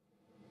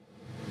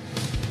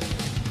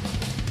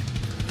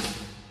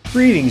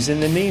Greetings in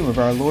the name of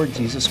our Lord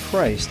Jesus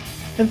Christ,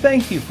 and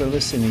thank you for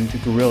listening to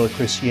Guerrilla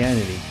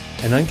Christianity,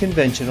 an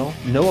unconventional,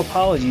 no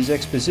apologies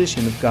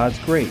exposition of God's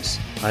grace.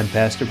 I'm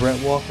Pastor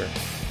Brett Walker.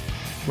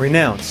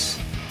 Renounce.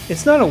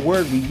 It's not a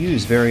word we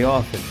use very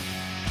often.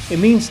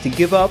 It means to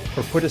give up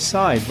or put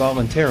aside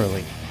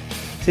voluntarily.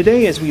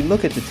 Today, as we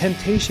look at the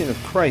temptation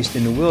of Christ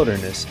in the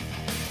wilderness,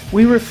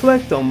 we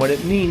reflect on what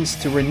it means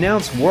to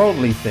renounce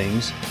worldly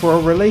things for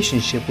a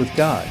relationship with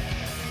God.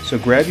 So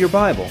grab your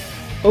Bible,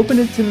 open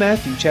it to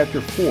Matthew chapter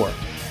 4,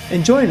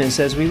 and join us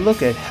as we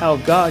look at how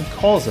God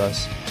calls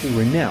us to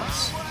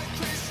renounce.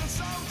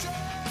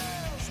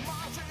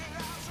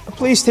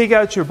 Please take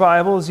out your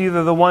Bibles,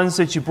 either the ones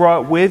that you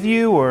brought with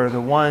you or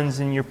the ones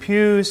in your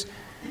pews,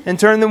 and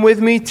turn them with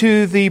me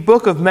to the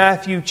book of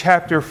Matthew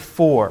chapter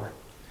 4.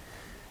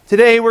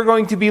 Today we're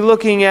going to be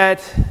looking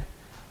at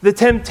the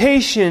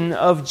temptation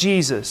of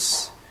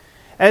Jesus.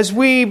 As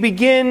we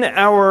begin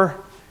our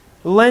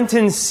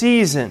Lenten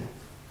season,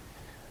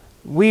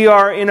 we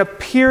are in a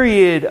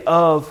period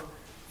of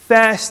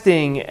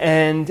fasting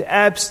and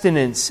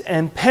abstinence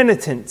and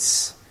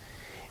penitence.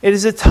 It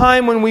is a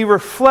time when we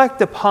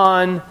reflect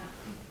upon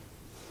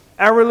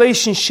our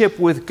relationship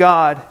with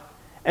God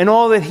and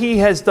all that He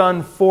has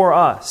done for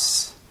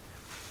us.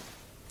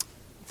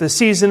 The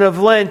season of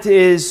Lent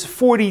is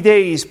 40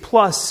 days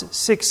plus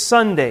 6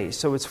 Sundays,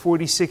 so it's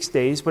 46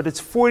 days, but it's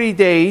 40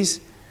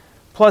 days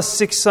plus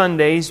 6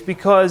 Sundays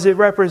because it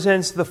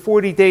represents the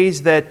 40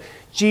 days that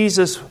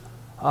Jesus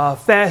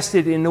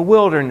fasted in the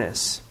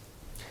wilderness.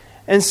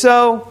 And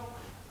so,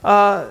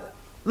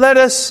 let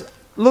us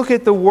look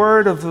at the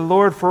word of the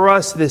Lord for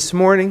us this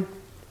morning.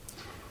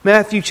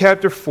 Matthew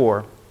chapter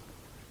 4.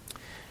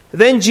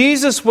 Then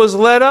Jesus was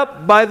led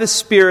up by the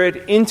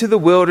Spirit into the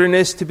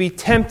wilderness to be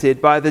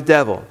tempted by the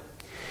devil.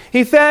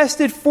 He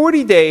fasted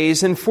 40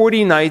 days and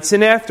 40 nights,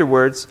 and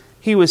afterwards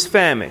he was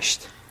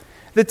famished.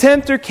 The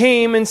tempter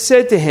came and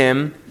said to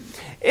him,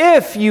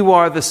 "If you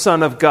are the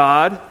Son of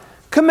God,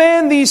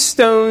 command these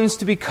stones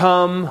to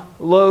become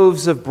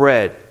loaves of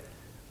bread."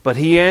 But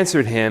he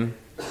answered him,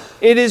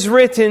 "It is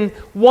written,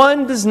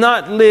 one does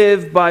not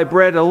live by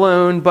bread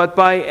alone, but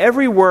by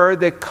every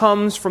word that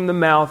comes from the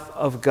mouth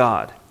of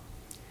God."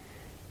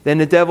 Then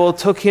the devil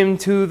took him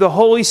to the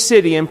holy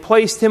city and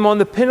placed him on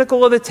the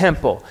pinnacle of the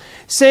temple,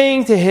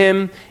 saying to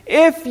him,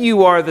 "If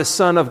you are the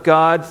Son of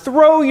God,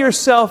 throw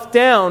yourself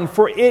down,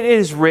 for it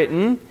is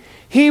written,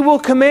 He will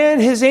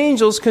command His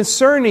angels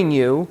concerning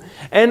you,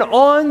 and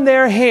on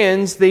their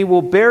hands they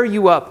will bear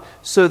you up,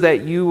 so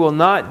that you will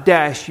not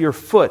dash your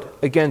foot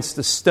against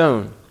a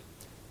stone."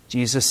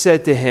 Jesus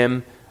said to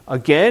him,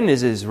 "Again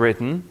it is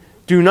written,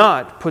 do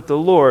not put the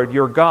Lord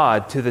your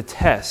God to the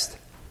test."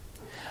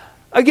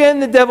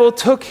 Again the devil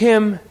took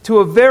him to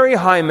a very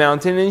high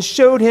mountain and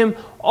showed him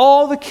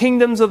all the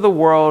kingdoms of the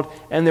world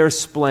and their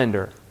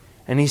splendor.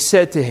 And he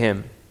said to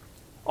him,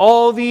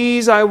 "All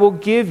these I will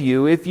give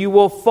you if you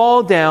will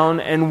fall down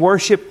and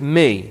worship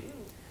me."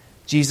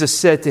 Jesus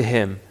said to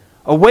him,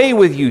 "Away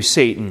with you,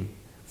 Satan,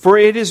 for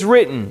it is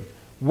written,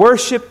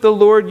 worship the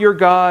Lord your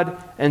God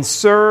and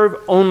serve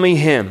only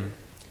Him."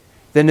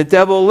 Then the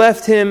devil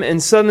left him,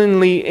 and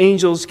suddenly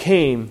angels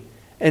came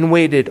and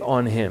waited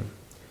on him.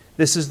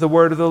 This is the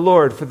word of the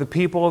Lord for the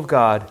people of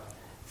God.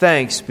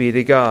 Thanks be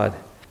to God.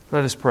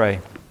 Let us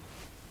pray.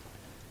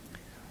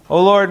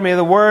 O Lord, may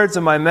the words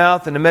of my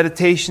mouth and the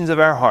meditations of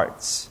our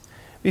hearts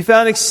be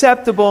found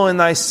acceptable in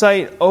Thy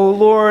sight, O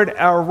Lord,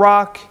 our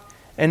rock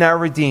and our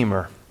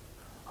Redeemer.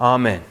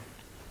 Amen.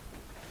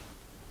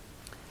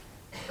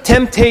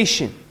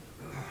 Temptation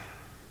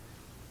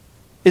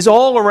is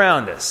all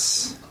around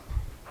us.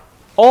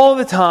 All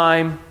the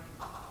time.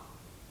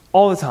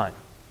 All the time.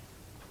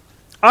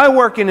 I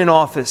work in an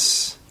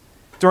office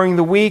during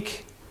the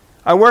week.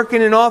 I work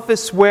in an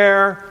office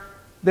where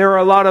there are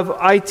a lot of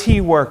IT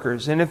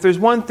workers. And if there's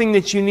one thing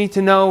that you need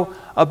to know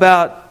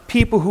about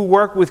people who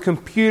work with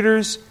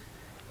computers,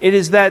 it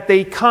is that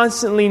they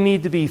constantly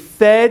need to be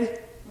fed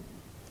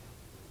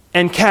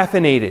and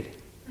caffeinated.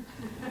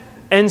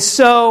 And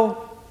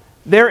so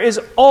there is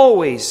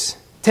always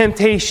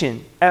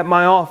temptation at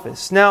my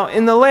office. Now,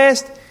 in the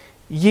last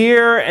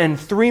year and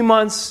 3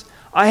 months,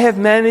 I have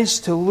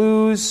managed to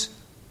lose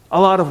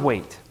a lot of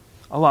weight.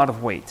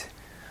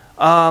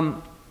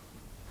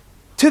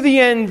 To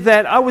the end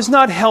that I was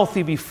not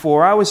healthy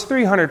before. I was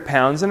 300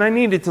 pounds and I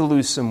needed to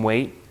lose some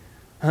weight.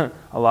 A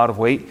lot of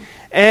weight.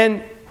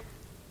 And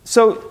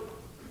so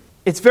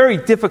it's very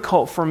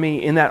difficult for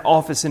me in that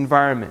office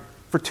environment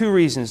for 2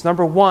 reasons.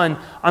 Number 1,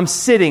 I'm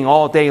sitting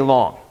all day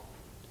long.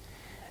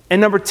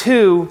 And number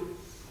 2,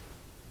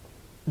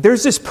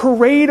 there's this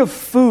parade of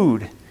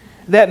food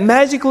that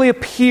magically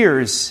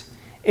appears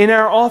in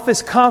our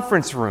office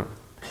conference room.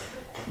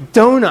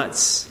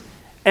 Donuts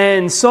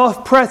and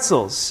soft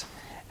pretzels,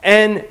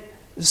 and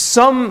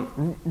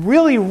some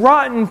really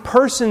rotten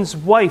person's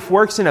wife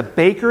works in a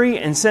bakery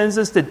and sends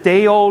us the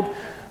day-old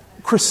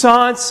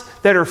croissants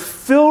that are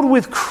filled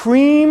with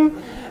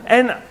cream,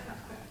 and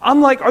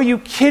I'm like, are you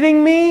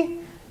kidding me?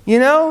 You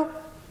know?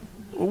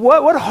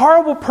 What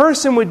horrible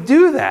person would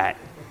do that?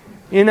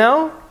 You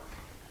know?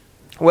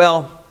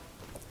 Well,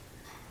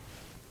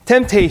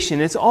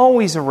 temptation, it's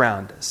always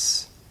around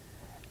us.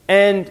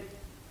 And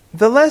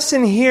the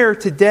lesson here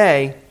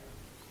today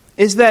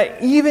is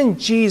that even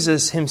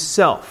Jesus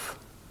himself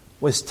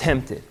was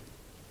tempted.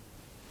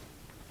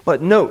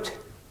 But note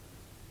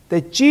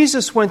that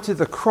Jesus went to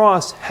the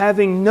cross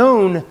having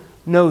known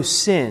no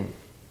sin.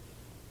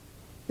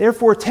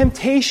 Therefore,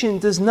 temptation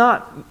does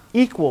not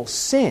equal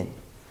sin.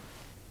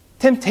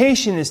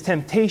 Temptation is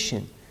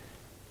temptation.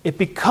 It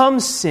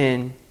becomes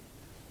sin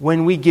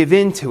when we give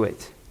in to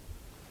it.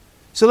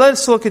 So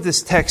let's look at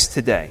this text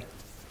today.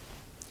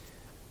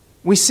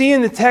 We see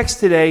in the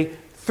text today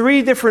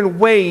 3 different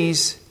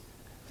ways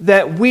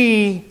that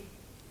we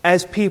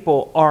as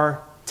people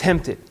are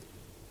tempted.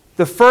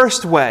 The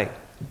first way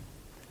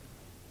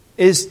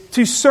is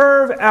to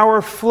serve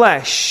our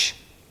flesh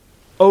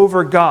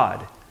over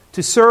God.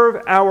 To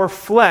serve our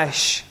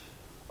flesh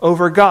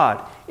over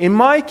God. In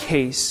my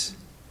case,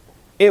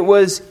 it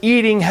was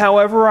eating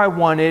however I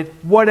wanted,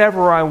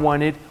 whatever I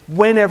wanted,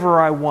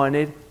 whenever I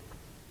wanted.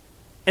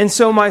 And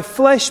so my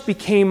flesh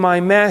became my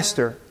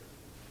master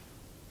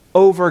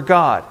over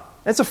God.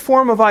 That's a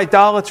form of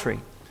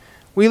idolatry.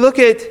 We look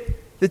at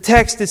the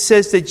text that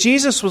says that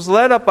Jesus was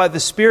led up by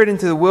the Spirit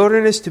into the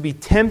wilderness to be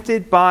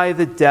tempted by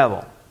the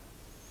devil.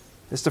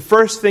 That's the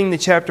first thing that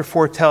chapter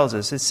 4 tells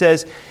us. It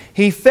says,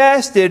 he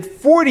fasted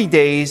 40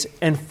 days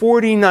and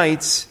 40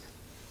 nights,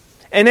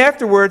 and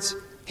afterwards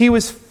he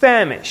was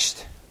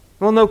famished.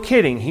 Well, no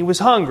kidding. He was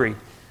hungry.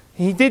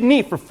 He didn't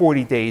eat for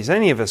 40 days.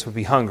 Any of us would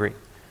be hungry.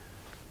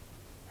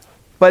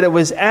 But it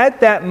was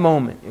at that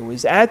moment, it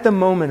was at the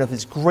moment of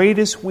his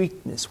greatest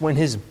weakness, when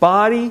his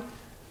body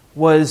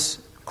was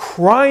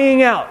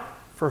crying out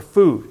for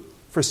food,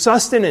 for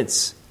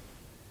sustenance.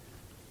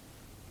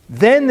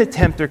 Then the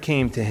tempter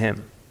came to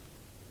him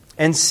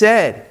and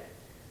said,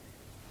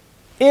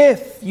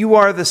 if you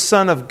are the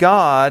Son of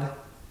God,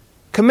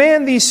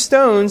 command these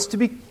stones to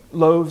be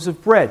loaves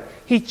of bread.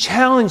 He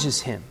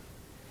challenges him.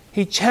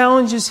 He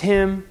challenges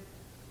him.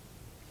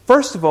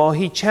 First of all,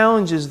 he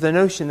challenges the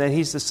notion that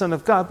he's the Son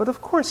of God, but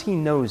of course he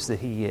knows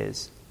that he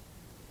is.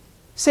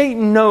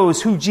 Satan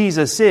knows who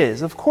Jesus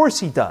is. Of course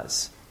he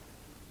does.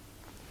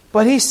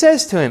 But he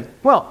says to him,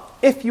 well,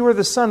 if you are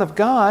the Son of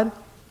God,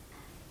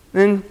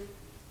 then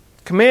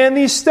command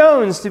these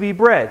stones to be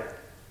bread.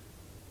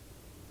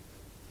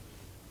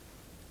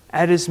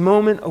 At his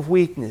moment of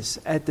weakness,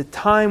 at the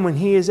time when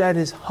he is at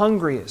his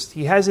hungriest,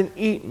 he hasn't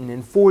eaten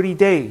in 40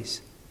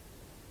 days.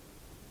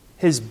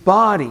 His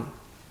body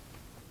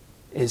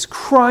is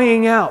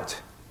crying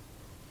out.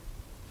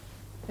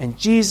 And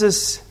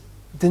Jesus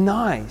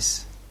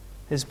denies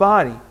his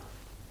body,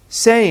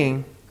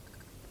 saying,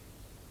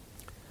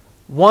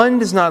 one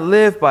does not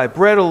live by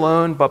bread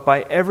alone, but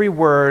by every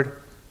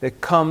word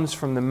that comes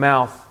from the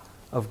mouth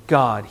of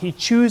God. He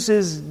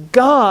chooses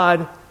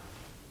God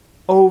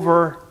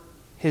over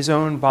his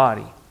own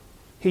body.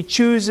 He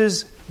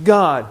chooses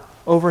God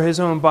over his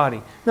own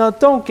body. Now,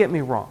 don't get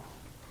me wrong.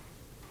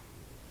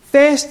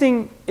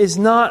 Fasting is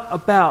not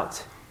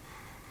about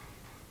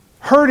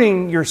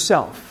hurting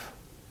yourself.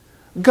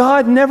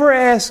 God never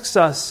asks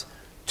us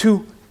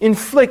to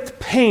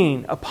inflict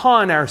pain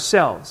upon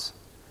ourselves.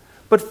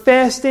 But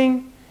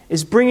fasting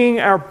is bringing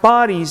our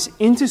bodies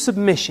into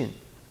submission.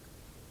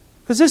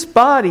 Because this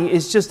body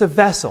is just a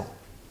vessel.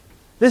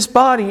 This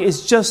body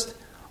is just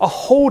a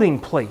holding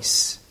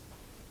place.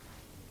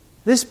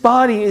 This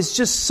body is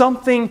just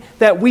something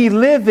that we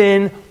live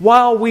in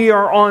while we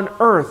are on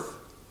earth.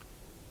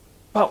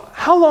 But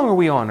how long are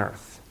we on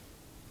earth?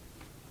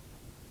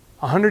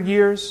 100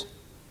 years?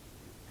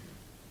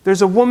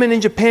 There's a woman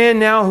in Japan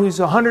now who's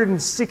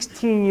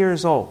 116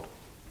 years old.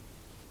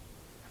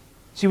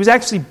 She was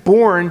actually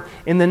born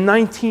in the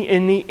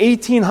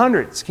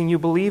 1800s. Can you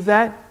believe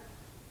that?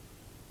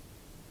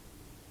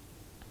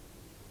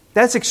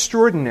 That's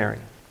extraordinary.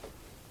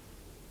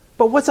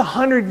 But what's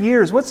 100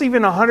 years? What's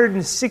even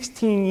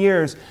 116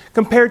 years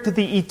compared to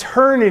the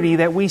eternity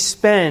that we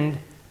spend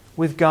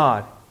with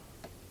God?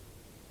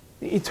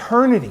 The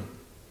eternity.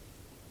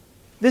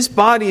 This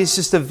body is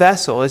just a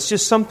vessel. It's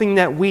just something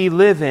that we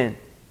live in.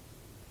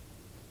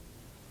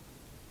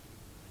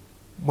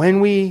 When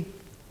we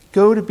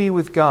go to be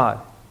with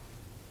God,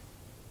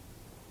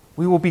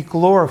 we will be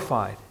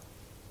glorified.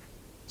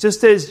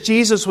 Just as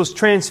Jesus was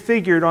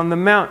transfigured on the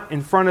mount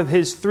in front of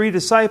his 3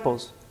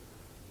 disciples,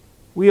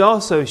 we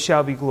also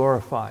shall be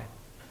glorified.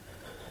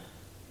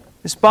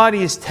 This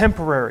body is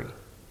temporary.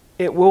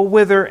 It will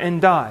wither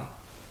and die.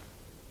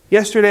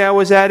 Yesterday I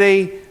was at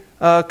a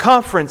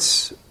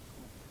conference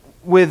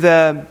with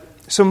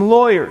some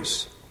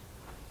lawyers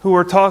who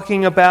were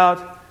talking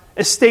about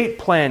estate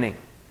planning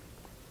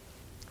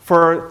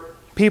for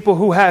people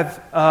who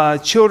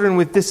have children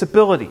with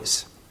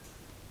disabilities.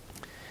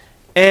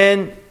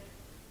 And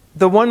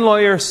the one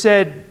lawyer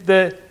said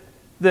the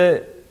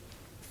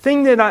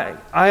thing that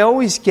I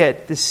always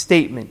get this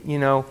statement,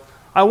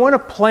 I want to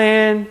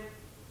plan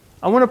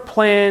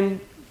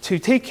to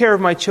take care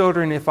of my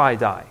children if I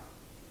die.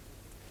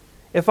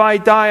 If I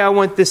die, I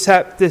want this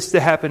to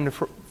happen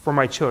for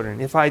my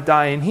children. If I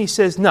die, and he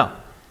says no.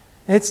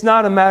 It's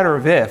not a matter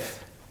of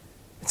if.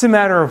 It's a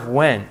matter of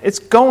when. It's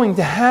going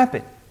to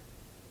happen.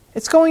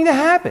 It's going to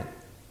happen.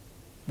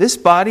 This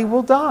body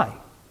will die.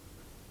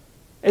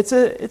 It's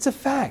a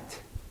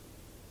fact.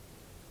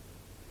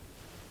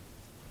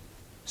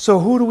 So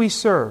who do we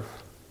serve?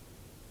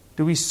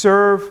 Do we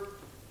serve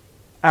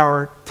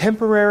our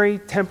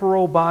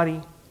temporal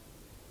body?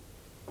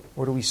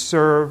 Or do we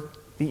serve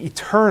the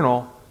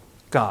eternal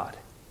God?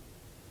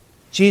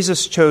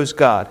 Jesus chose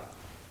God.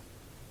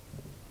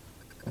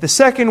 The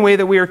second way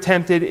that we are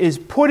tempted is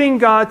putting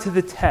God to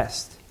the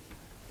test.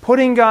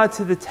 Putting God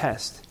to the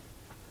test.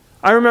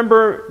 I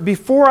remember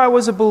before I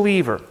was a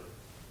believer,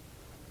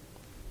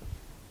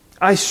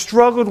 I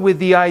struggled with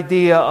the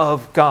idea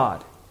of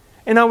God.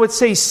 And I would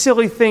say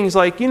silly things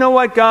like, you know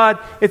what, God,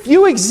 if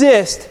you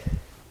exist,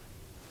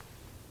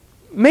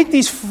 make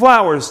these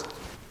flowers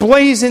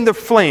blaze into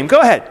flame. Go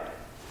ahead.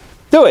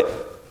 Do it.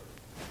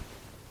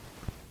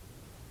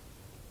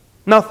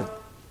 Nothing.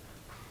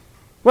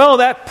 Well,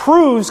 that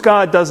proves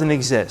God doesn't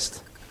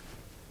exist.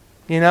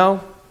 You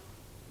know?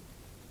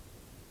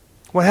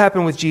 What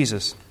happened with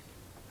Jesus?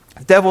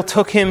 The devil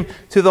took him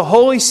to the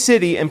holy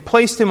city and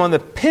placed him on the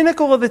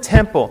pinnacle of the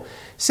temple,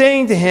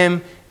 saying to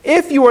him,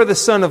 "If you are the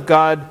Son of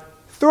God,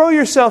 throw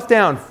yourself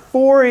down,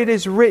 for it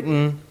is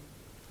written,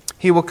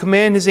 He will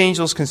command His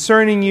angels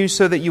concerning you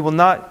so that you will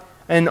not,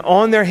 and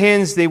on their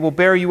hands they will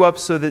bear you up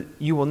so that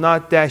you will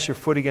not dash your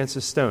foot against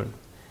a stone."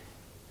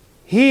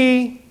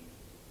 He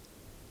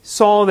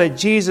saw that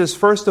Jesus,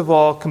 first of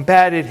all,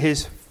 combated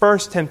his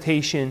first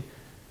temptation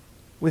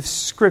with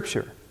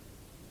Scripture.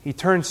 He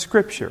turned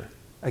Scripture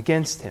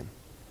against him.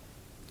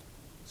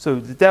 So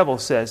the devil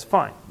says,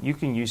 fine, you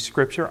can use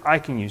Scripture, I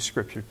can use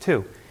Scripture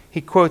too.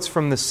 He quotes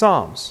from the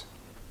Psalms.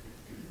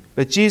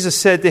 But Jesus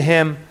said to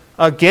him,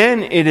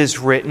 "Again it is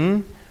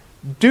written,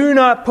 do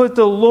not put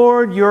the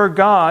Lord your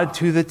God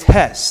to the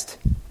test."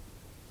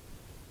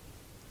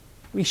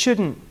 We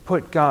shouldn't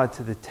put God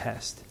to the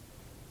test.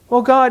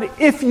 Well, God,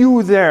 if you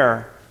were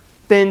there,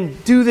 then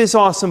do this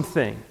awesome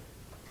thing.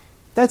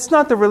 That's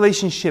not the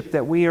relationship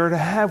that we are to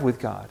have with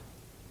God.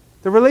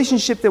 The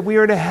relationship that we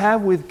are to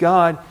have with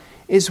God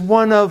is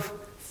one of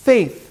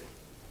faith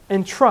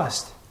and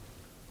trust.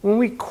 When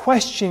we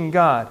question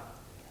God,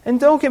 and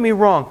don't get me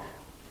wrong,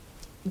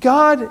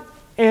 God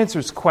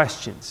answers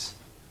questions.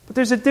 But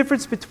there's a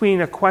difference between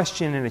a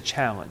question and a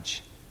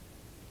challenge.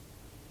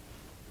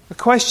 The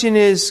question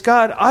is,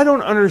 God, I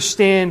don't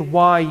understand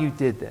why you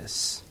did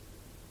this.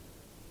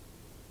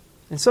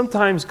 And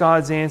sometimes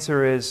God's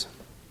answer is,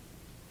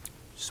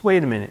 just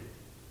wait a minute.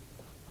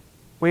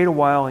 Wait a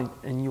while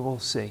and you will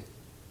see.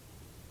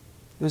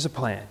 There's a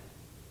plan.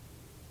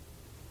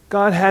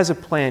 God has a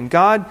plan.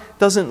 God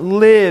doesn't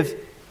live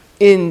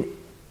in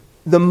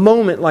the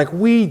moment like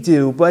we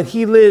do, but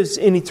He lives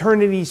in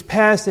eternity's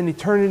past and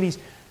eternity's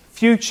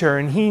future,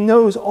 and He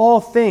knows all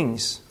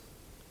things.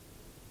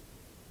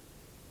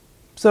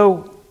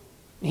 So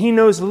He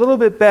knows a little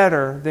bit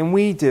better than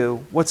we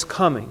do what's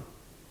coming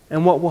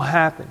and what will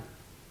happen.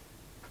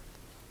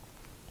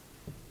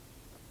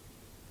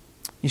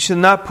 You shall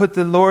not put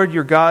the Lord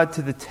your God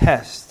to the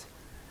test.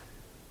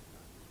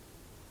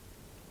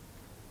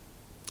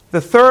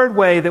 The third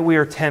way that we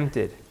are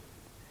tempted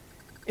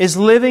is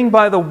living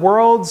by the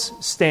world's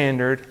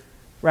standard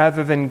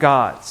rather than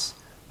God's.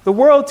 The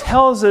world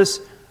tells us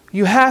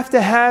you have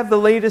to have the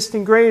latest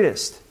and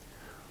greatest.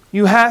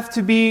 You have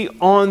to be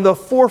on the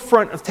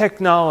forefront of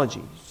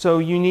technology. So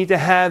you need to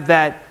have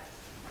that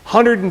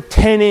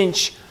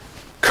 110-inch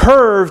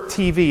curved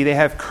TV. They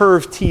have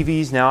curved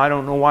TVs now. I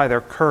don't know why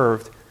they're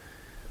curved.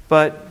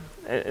 But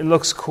it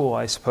looks cool,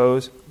 I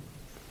suppose.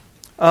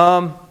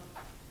 And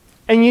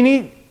you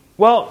need,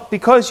 well,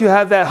 because you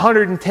have that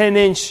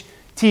 110-inch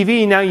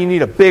TV, now you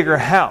need a bigger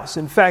house.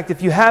 In fact,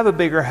 if you have a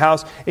bigger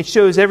house, it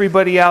shows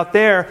everybody out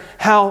there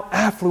how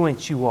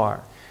affluent you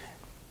are.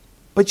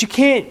 But you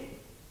can't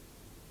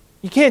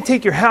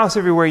take your house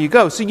everywhere you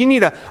go. So you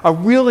need a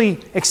really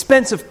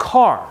expensive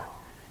car,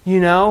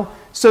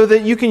 so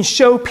that you can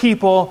show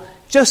people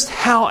just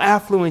how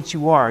affluent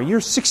you are.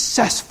 You're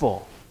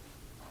successful.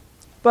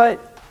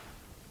 But,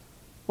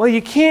 well, you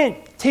can't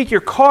take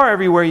your car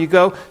everywhere you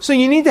go, so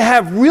you need to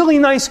have really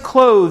nice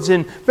clothes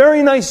and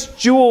very nice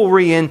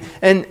jewelry and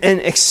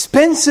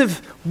expensive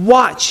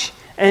watch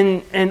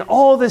and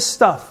all this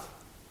stuff.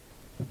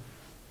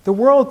 The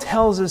world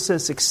tells us that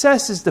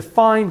success is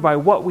defined by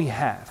what we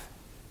have.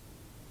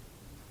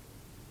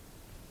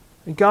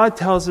 And God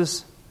tells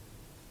us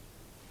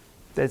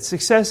that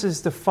success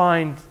is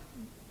defined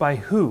by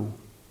who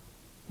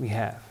we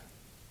have.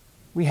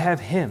 We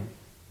have Him.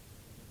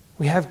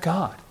 We have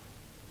God.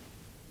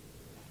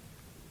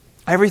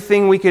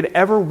 Everything we could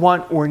ever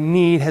want or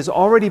need has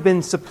already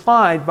been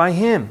supplied by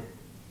Him.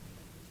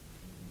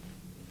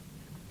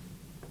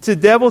 The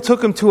devil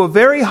took him to a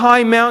very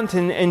high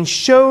mountain and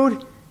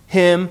showed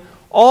him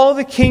all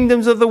the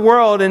kingdoms of the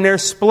world and their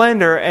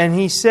splendor, and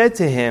he said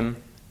to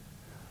him,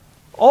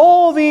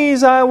 "All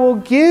these I will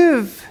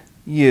give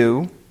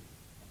you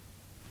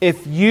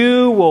if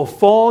you will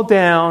fall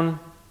down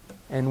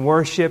and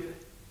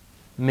worship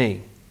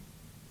me."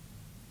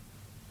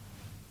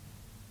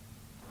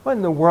 What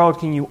in the world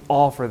can you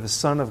offer the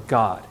Son of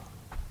God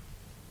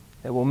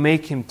that will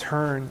make him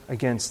turn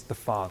against the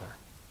Father?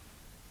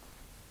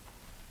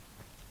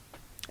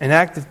 An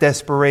act of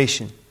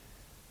desperation.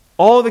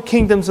 All the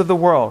kingdoms of the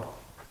world,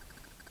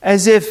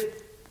 as if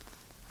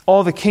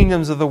all the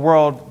kingdoms of the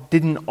world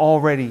didn't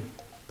already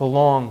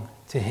belong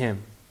to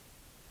him.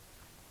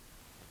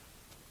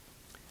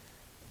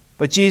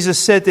 But Jesus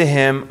said to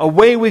him,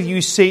 "Away with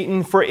you,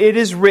 Satan, for it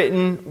is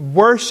written,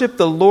 'Worship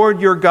the Lord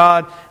your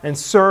God and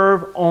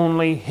serve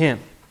only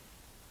him.'"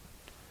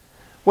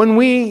 When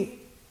we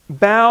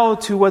bow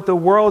to what the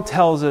world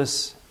tells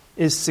us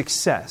is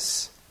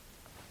success,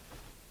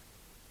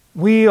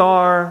 we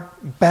are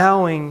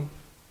bowing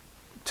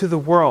to the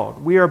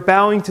world. We are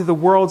bowing to the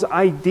world's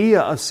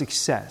idea of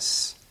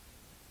success.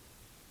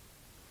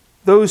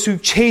 Those who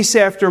chase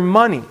after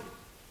money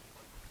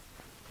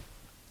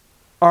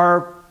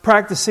are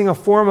practicing a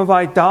form of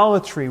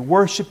idolatry,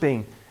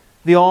 worshiping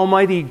the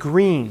almighty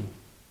green.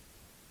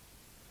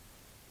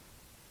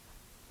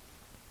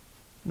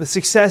 The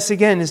success,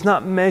 again, is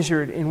not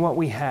measured in what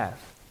we have.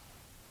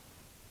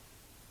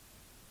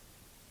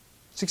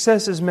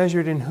 Success is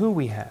measured in who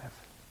we have.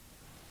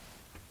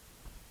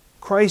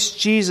 Christ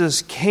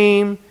Jesus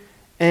came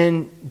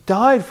and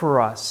died for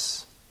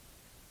us,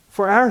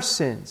 for our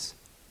sins.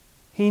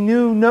 He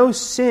knew no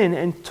sin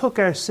and took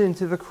our sin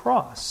to the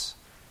cross.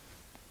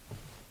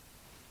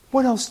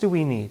 What else do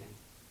we need?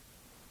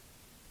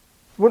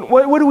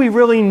 What do we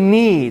really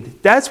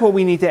need? That's what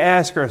we need to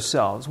ask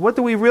ourselves. What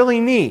do we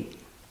really need?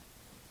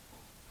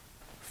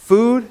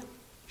 Food,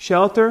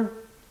 shelter,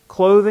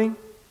 clothing,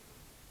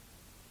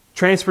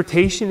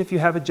 transportation if you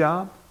have a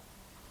job.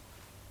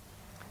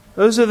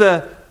 Those are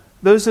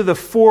the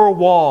four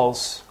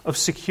walls of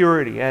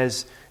security,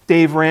 as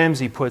Dave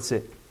Ramsey puts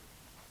it.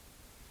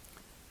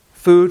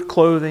 Food,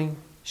 clothing,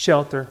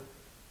 shelter,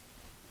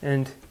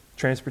 and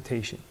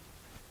transportation.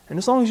 And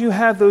as long as you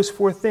have those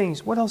four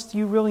things, what else do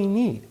you really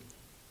need?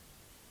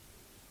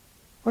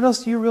 What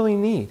else do you really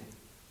need?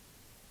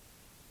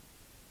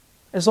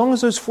 As long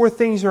as those four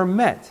things are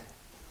met.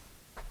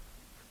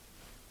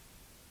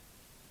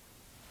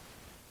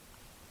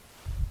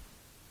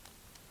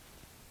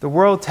 The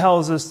world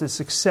tells us that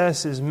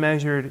success is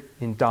measured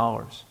in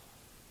dollars.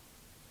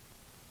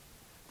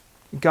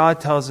 God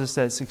tells us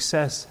that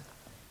success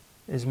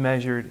is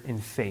measured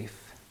in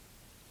faith.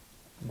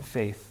 In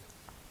faith.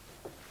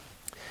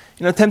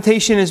 You know,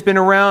 temptation has been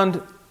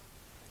around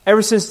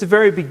ever since the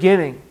very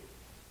beginning.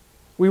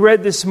 We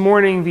read this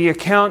morning the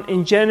account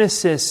in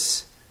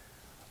Genesis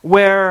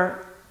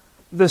where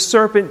the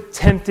serpent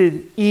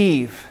tempted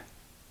Eve,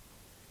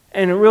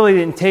 and it really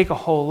didn't take a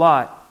whole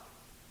lot.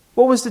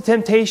 What was the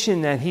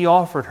temptation that he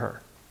offered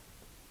her?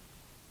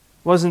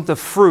 It wasn't the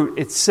fruit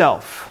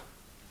itself.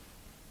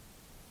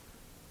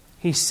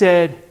 He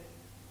said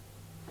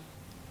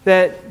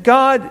that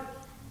God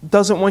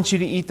doesn't want you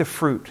to eat the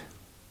fruit.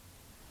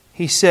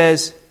 He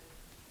says,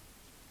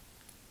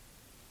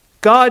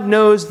 God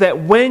knows that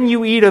when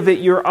you eat of it,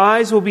 your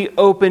eyes will be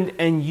opened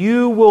and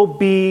you will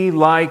be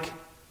like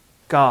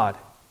God.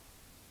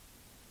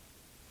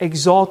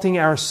 Exalting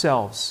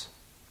ourselves.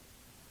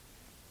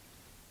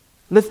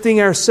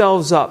 Lifting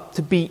ourselves up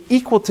to be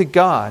equal to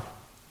God.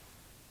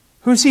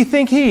 Who does he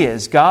think he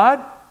is?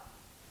 God?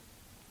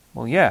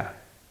 Well, yeah.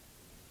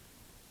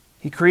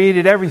 He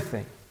created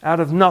everything out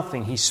of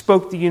nothing. He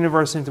spoke the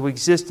universe into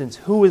existence.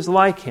 Who is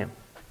like him?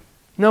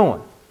 No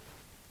one.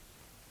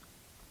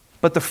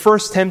 But the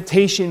first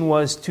temptation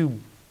was to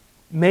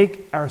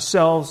make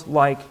ourselves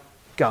like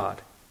God.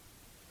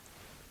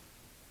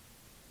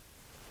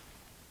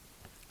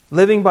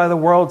 Living by the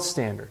world's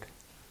standard.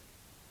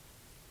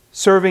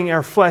 Serving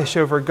our flesh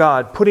over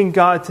God. Putting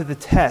God to the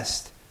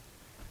test.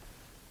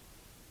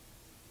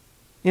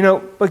 You know,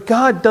 but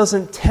God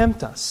doesn't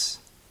tempt us.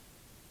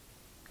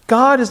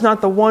 God is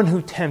not the one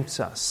who tempts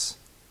us.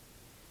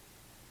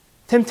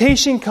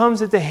 Temptation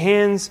comes at the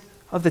hands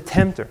of the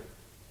tempter.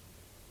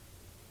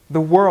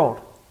 The world.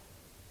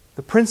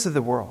 The prince of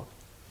the world.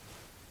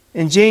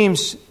 In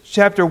James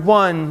chapter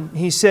 1,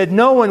 he said,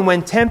 "No one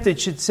when tempted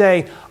should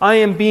say, 'I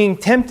am being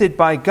tempted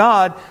by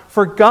God,'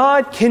 for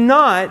God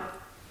cannot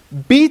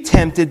be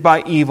tempted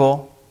by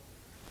evil,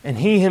 and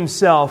he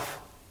himself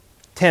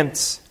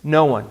tempts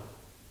no one.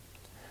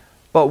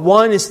 But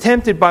one is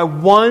tempted by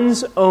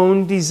one's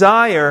own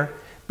desire,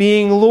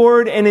 being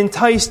lured and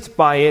enticed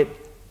by it.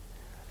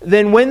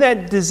 Then when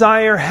that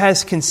desire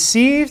has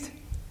conceived,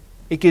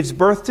 it gives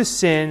birth to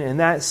sin, and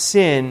that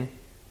sin,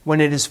 when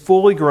it is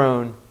fully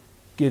grown,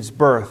 gives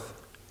birth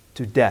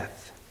to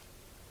death."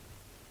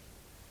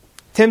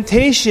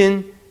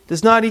 Temptation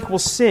does not equal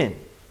sin.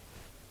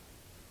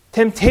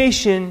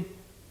 Temptation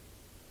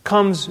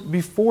comes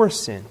before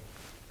sin.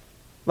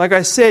 Like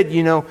I said,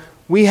 you know,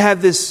 we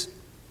have this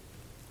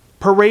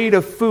parade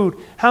of food.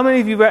 How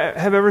many of you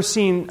have ever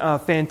seen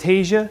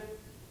Fantasia?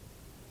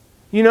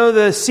 You know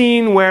the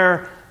scene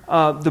where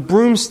the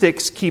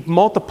broomsticks keep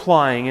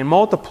multiplying and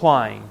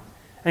multiplying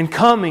and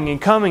coming,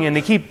 and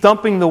they keep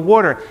dumping the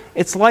water.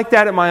 It's like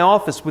that at my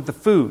office with the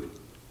food.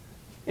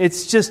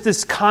 It's just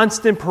this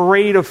constant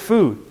parade of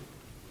food.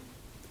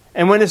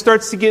 And when it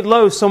starts to get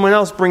low, someone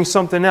else brings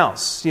something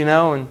else,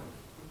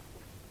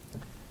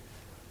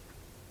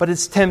 But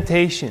it's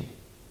temptation.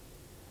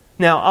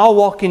 Now, I'll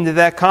walk into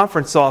that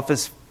conference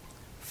office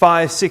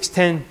 5, 6,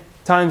 10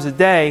 times a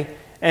day,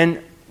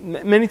 and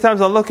many times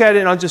I'll look at it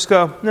and I'll just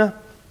go, no,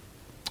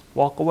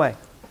 walk away.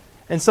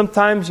 And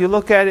sometimes you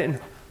look at it and,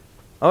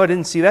 oh, I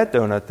didn't see that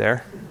donut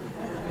there.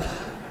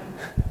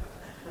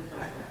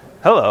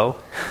 Hello.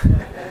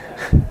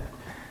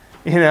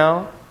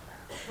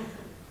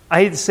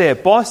 I hate to say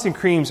it, Boston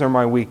creams are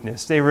my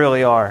weakness. They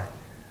really are.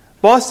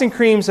 Boston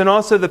creams and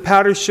also the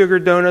powdered sugar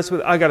donuts.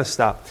 I got to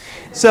stop.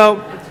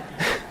 So,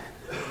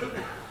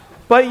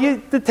 but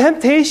the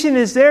temptation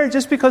is there.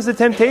 Just because the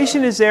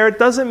temptation is there, it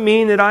doesn't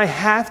mean that I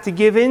have to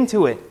give in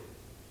to it.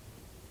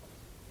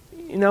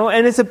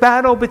 And it's a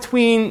battle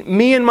between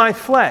me and my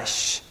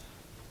flesh.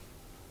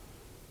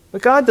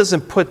 But God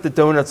doesn't put the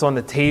donuts on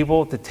the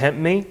table to tempt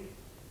me.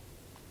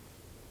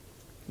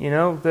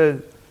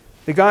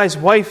 The guy's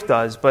wife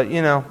does, but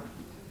no.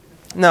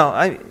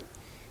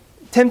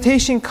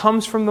 Temptation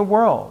comes from the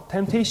world.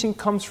 Temptation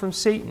comes from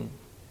Satan.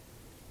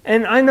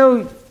 And I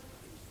know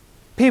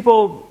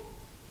people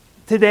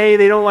today,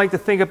 they don't like to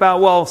think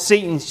about, well,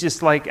 Satan's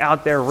just like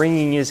out there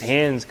wringing his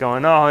hands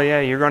going, oh yeah,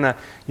 you're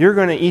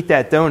gonna eat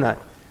that donut.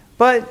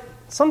 But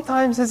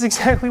sometimes that's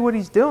exactly what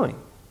he's doing.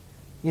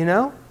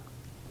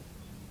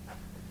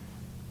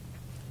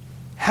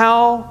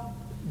 How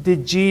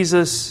did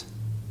Jesus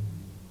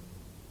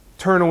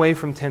turn away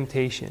from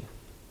temptation?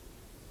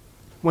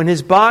 When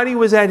his body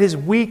was at his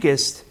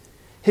weakest,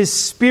 his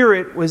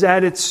spirit was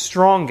at its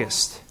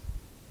strongest.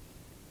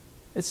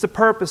 It's the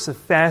purpose of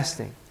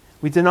fasting.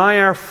 We deny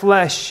our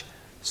flesh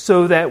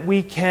so that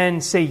we can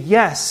say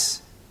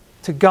yes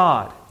to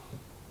God.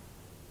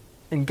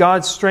 And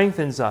God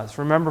strengthens us.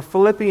 Remember,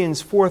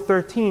 Philippians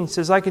 4:13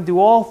 says, I can do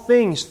all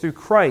things through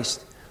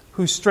Christ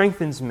who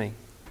strengthens me.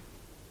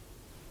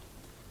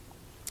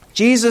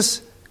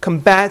 Jesus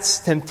combats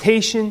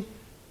temptation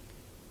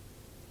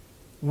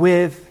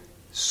with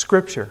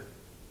Scripture.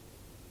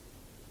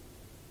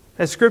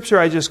 That Scripture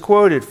I just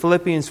quoted,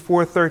 Philippians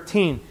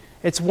 4:13,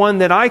 it's one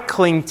that I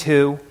cling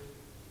to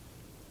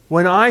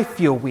when I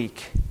feel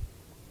weak,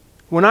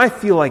 when I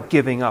feel like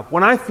giving up,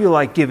 when I feel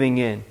like giving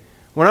in,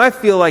 when I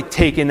feel like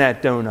taking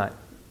that donut.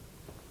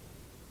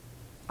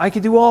 I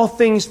can do all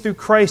things through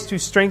Christ who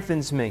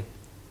strengthens me.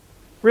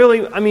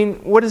 Really,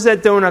 what is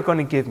that donut going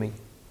to give me?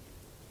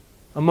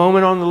 A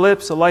moment on the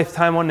lips, a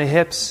lifetime on the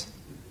hips,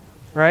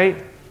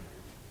 right?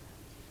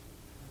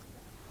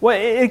 Well,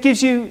 it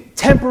gives you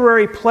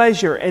temporary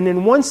pleasure, and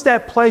then once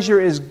that pleasure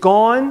is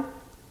gone,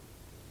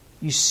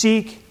 you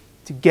seek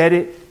to get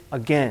it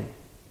again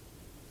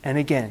and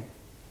again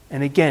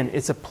and again.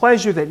 It's a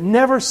pleasure that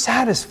never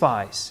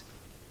satisfies.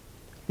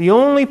 The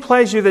only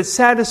pleasure that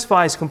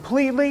satisfies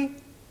completely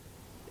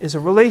is a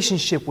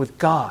relationship with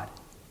God.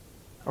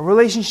 A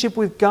relationship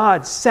with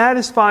God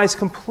satisfies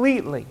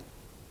completely.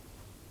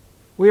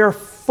 We are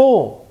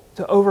full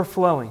to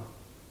overflowing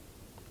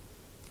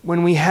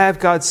when we have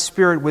God's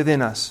Spirit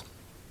within us.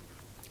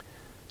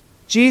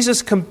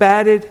 Jesus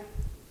combated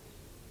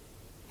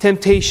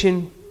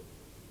temptation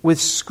with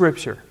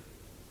Scripture.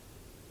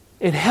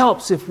 It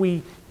helps if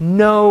we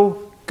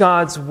know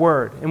God's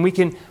Word, and we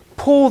can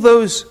pull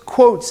those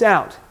quotes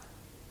out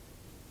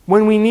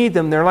when we need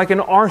them. They're like an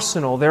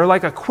arsenal. They're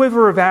like a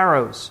quiver of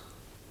arrows.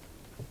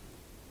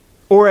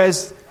 Or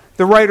as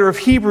the writer of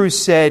Hebrews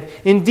said,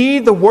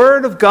 indeed the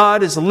Word of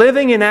God is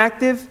living and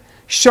active,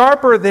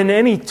 sharper than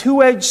any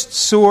two-edged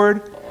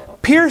sword,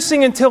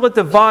 piercing until it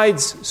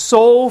divides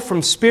soul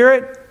from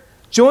spirit,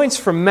 joints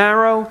from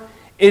marrow.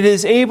 It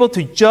is able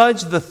to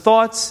judge the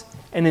thoughts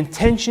and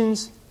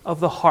intentions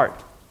of the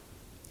heart.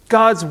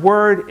 God's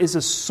Word is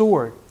a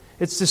sword.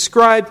 It's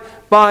described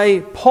by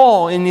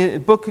Paul in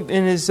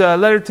his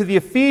letter to the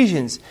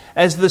Ephesians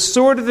as the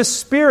sword of the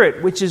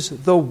Spirit, which is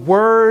the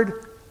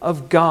Word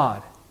of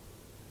God.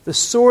 The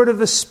sword of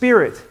the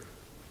Spirit,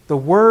 the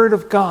Word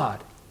of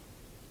God.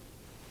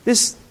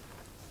 This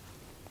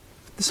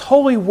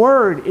Holy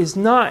Word is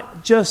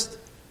not just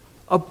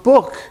a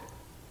book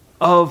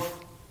of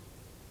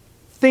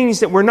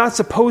things that we're not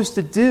supposed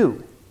to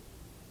do,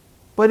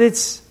 but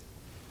it's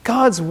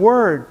God's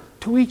Word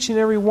to each and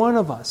every one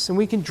of us, and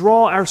we can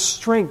draw our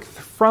strength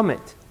from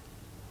it.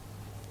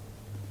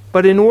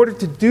 But in order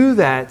to do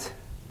that,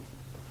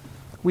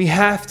 we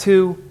have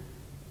to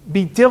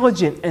be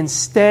diligent and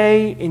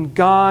stay in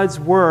God's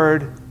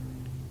Word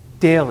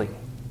daily.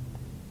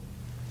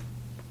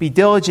 Be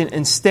diligent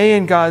and stay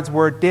in God's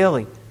Word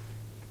daily.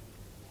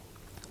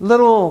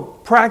 Little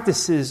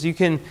practices. You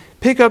can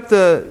pick up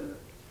the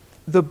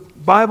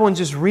Bible and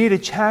just read a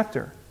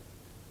chapter.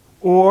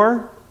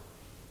 Or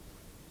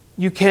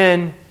you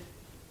can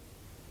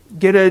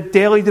get a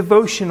daily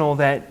devotional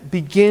that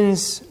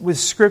begins with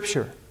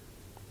Scripture.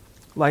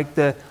 Like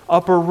the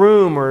Upper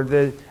Room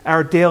or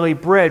Our Daily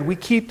Bread. We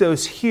keep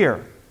those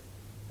here.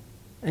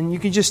 And you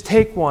can just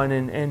take one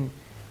and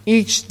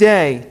each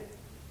day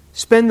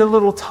spend a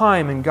little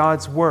time in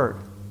God's Word.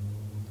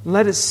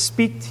 Let it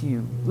speak to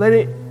you. Let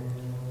it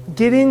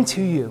get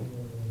into you.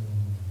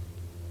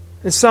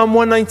 And Psalm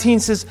 119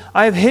 says,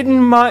 I have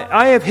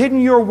hidden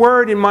your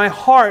word in my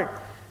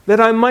heart that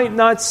I might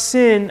not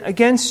sin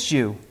against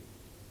you.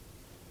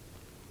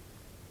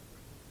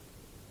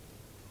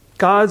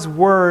 God's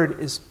word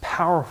is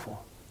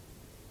powerful,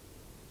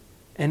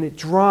 and it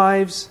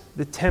drives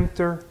the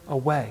tempter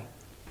away.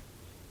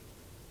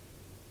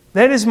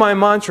 That is my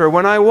mantra.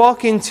 When I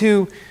walk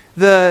into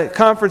the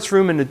conference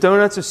room and the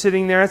donuts are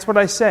sitting there, that's what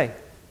I say.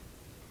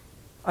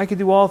 I can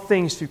do all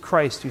things through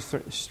Christ who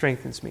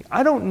strengthens me.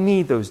 I don't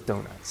need those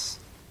donuts.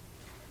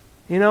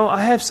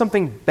 I have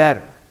something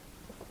better.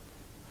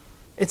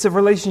 It's a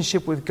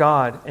relationship with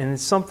God, and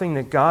it's something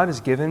that God has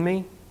given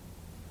me.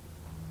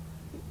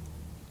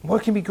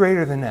 What can be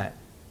greater than that?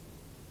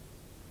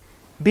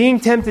 Being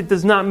tempted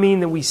does not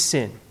mean that we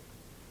sin.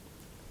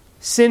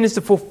 Sin is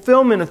the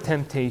fulfillment of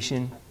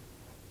temptation.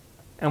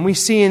 And we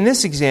see in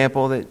this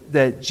example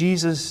that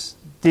Jesus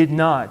did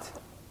not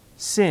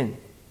sin,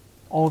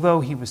 although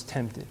he was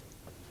tempted.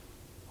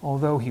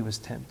 Although he was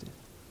tempted.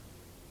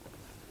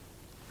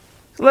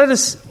 So let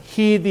us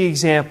heed the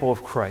example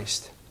of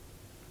Christ.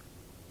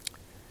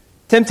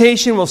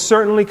 Temptation will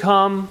certainly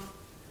come,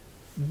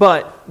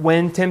 but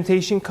when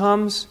temptation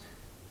comes,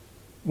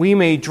 we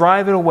may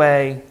drive it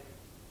away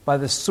by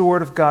the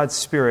sword of God's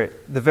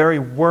Spirit, the very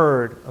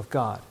Word of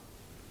God.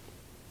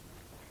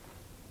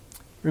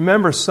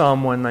 Remember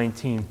Psalm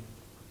 119.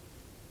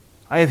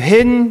 I have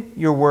hidden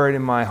your word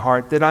in my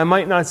heart that I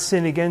might not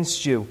sin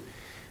against you.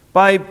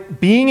 By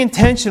being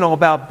intentional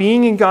about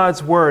being in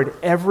God's word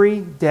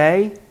every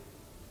day,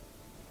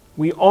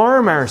 we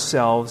arm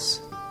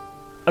ourselves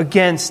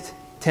against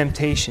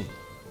temptation.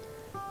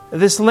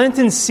 This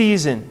Lenten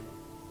season,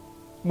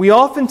 we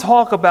often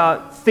talk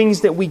about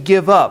things that we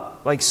give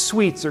up, like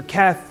sweets or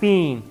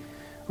caffeine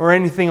or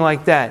anything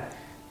like that.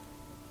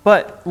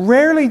 But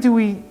rarely do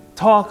we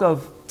talk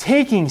of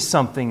taking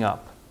something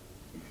up.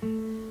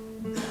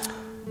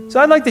 So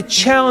I'd like to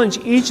challenge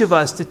each of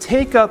us to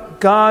take up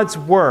God's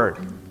Word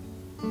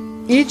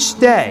each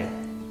day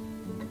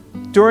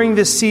during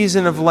this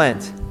season of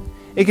Lent.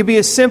 It could be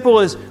as simple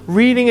as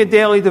reading a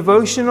daily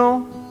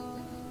devotional,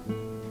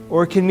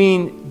 or it can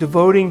mean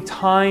devoting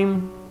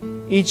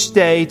time each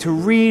day to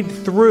read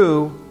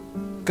through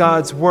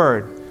God's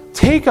Word.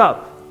 Take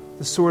up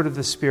the sword of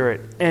the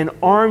Spirit and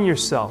arm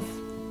yourself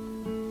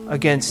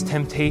against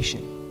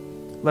temptation.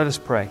 Let us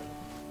pray.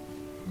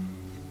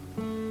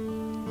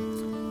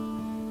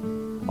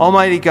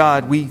 Almighty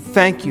God, we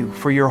thank you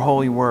for your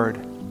holy word.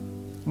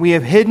 We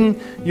have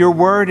hidden your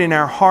word in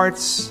our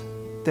hearts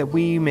that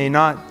we may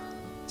not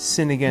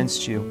sin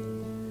against you.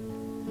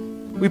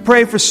 We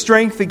pray for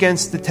strength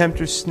against the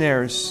tempter's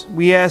snares.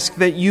 We ask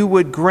that you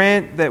would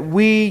grant that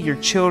we, your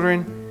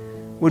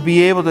children, would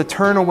be able to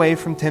turn away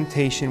from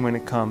temptation when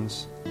it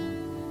comes.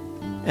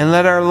 And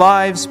let our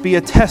lives be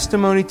a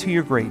testimony to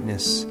your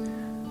greatness.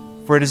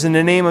 For it is in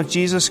the name of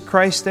Jesus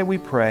Christ that we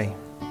pray.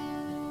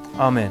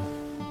 Amen.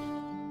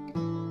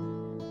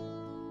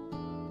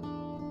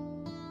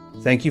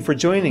 Thank you for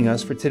joining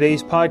us for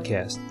today's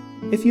podcast.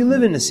 If you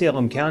live in the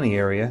Salem County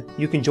area,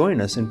 you can join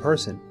us in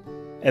person.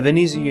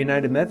 Ebenezer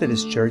United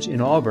Methodist Church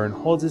in Auburn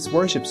holds its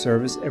worship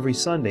service every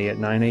Sunday at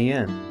 9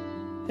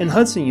 a.m. And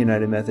Hudson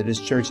United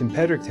Methodist Church in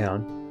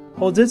Pedricktown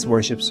holds its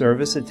worship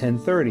service at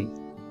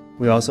 10:30.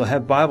 We also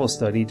have Bible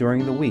study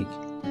during the week.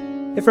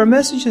 If our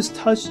message has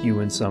touched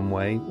you in some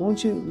way,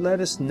 won't you let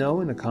us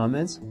know in the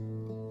comments?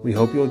 We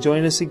hope you'll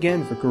join us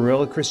again for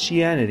Guerrilla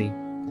Christianity.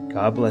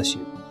 God bless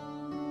you.